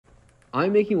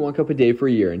I'm making one cup a day for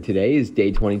a year, and today is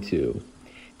day 22.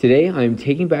 Today, I am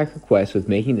taking back a quest with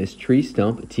making this tree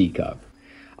stump teacup.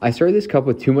 I started this cup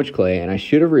with too much clay, and I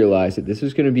should have realized that this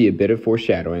was going to be a bit of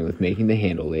foreshadowing with making the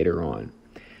handle later on.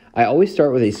 I always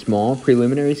start with a small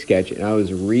preliminary sketch, and I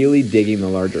was really digging the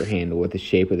larger handle with the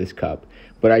shape of this cup,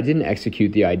 but I didn't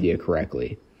execute the idea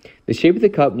correctly. The shape of the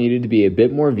cup needed to be a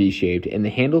bit more V-shaped, and the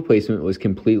handle placement was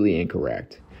completely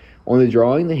incorrect. On the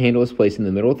drawing, the handle is placed in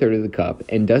the middle third of the cup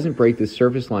and doesn't break the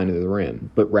surface line of the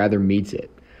rim, but rather meets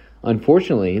it.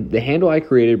 Unfortunately, the handle I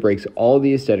created breaks all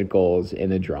the aesthetic goals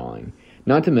in the drawing,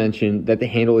 not to mention that the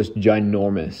handle is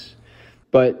ginormous.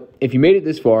 But if you made it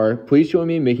this far, please join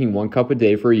me in making one cup a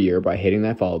day for a year by hitting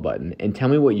that follow button, and tell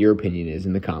me what your opinion is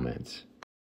in the comments.